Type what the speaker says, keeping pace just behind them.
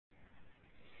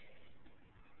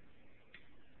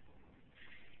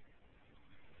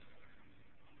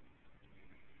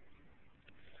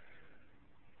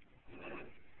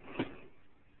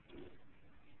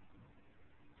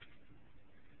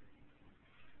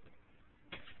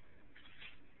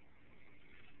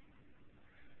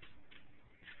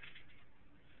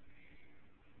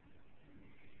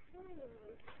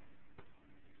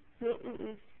No,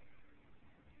 mm-mm.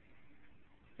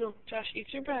 No, Josh,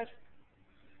 eat your bread.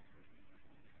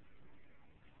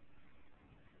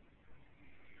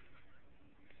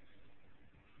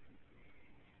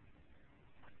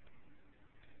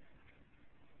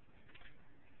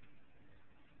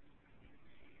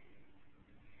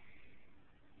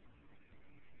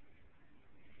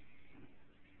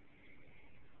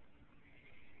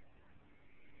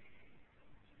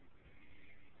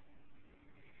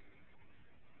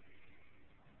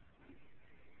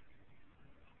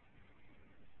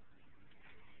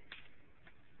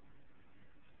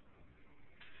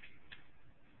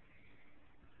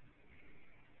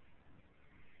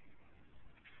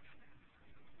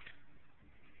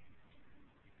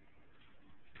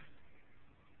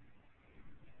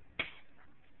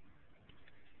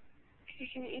 Okay,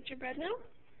 can you eat your bread now?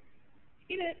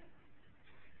 Eat it.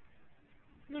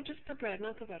 No, just the bread,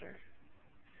 not the butter.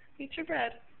 Eat your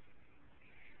bread.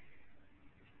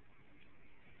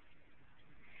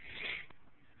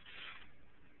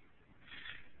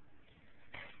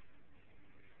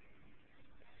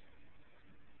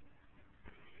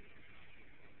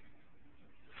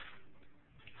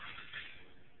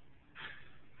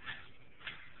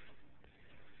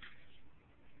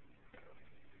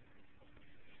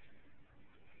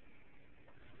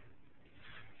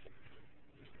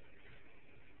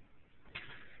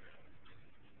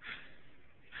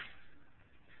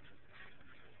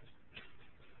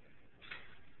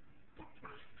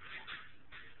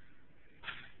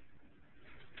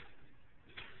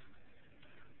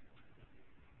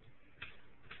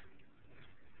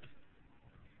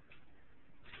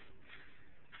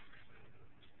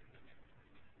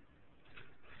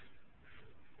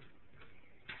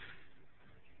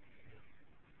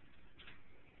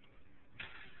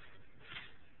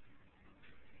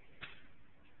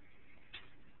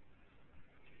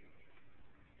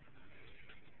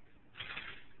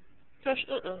 Josh,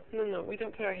 no, we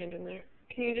don't put our hand in there.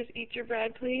 Can you just eat your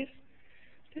bread, please?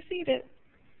 Just eat it.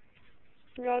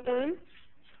 You all done?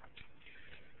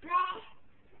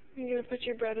 You gonna put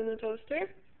your bread in the toaster?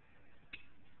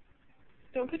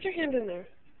 Don't put your hand in there.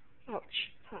 Ouch,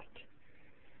 hot.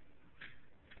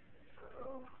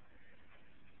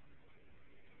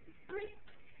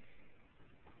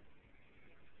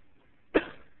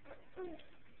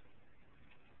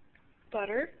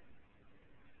 Butter.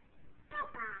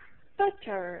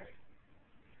 Butter.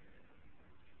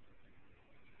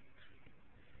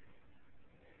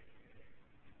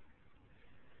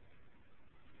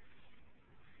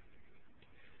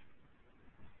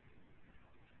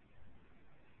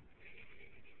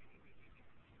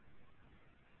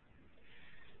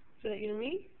 Is that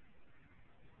yummy?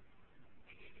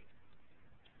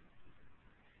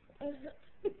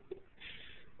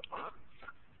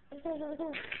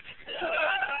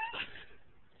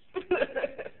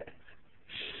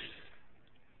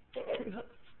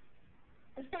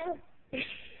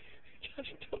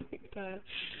 Josh, don't eat that.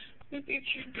 Just eat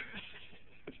your bread.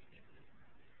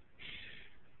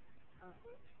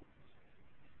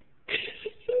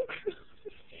 So gross.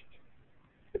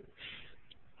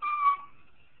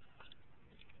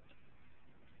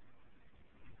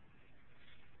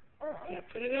 Yeah,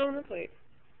 put it on the plate.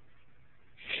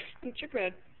 Eat your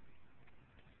bread.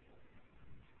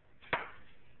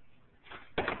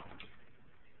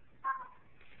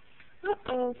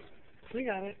 Uh-oh. We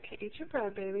got it. Okay, eat your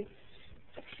bread, baby.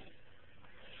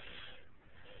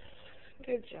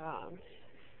 Good job.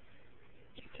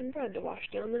 Get some bread to wash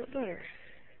down that butter.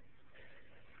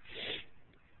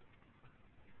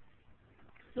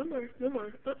 No more, no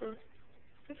more.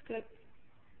 That's good.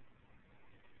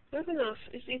 That's enough.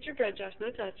 Just eat your bread, Josh.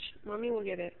 No touch. Mommy will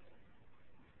get it.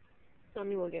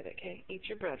 Mommy will get it, okay? Eat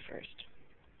your bread first.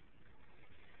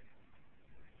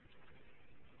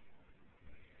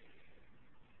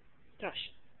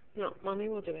 Josh. No, Mommy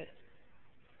will do it.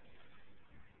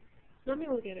 Mommy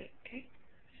will get it, okay?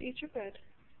 Just eat your bread.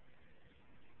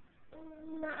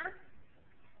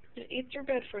 Eat your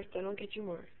bread first, then I'll get you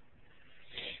more.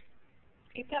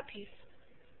 Eat that piece.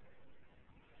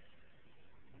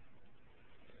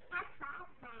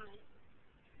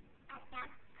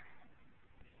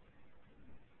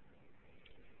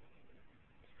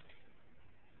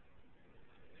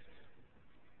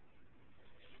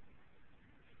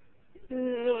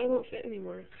 No, it won't fit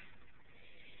anymore.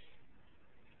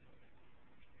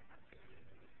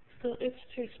 No, it's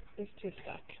too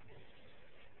stuck.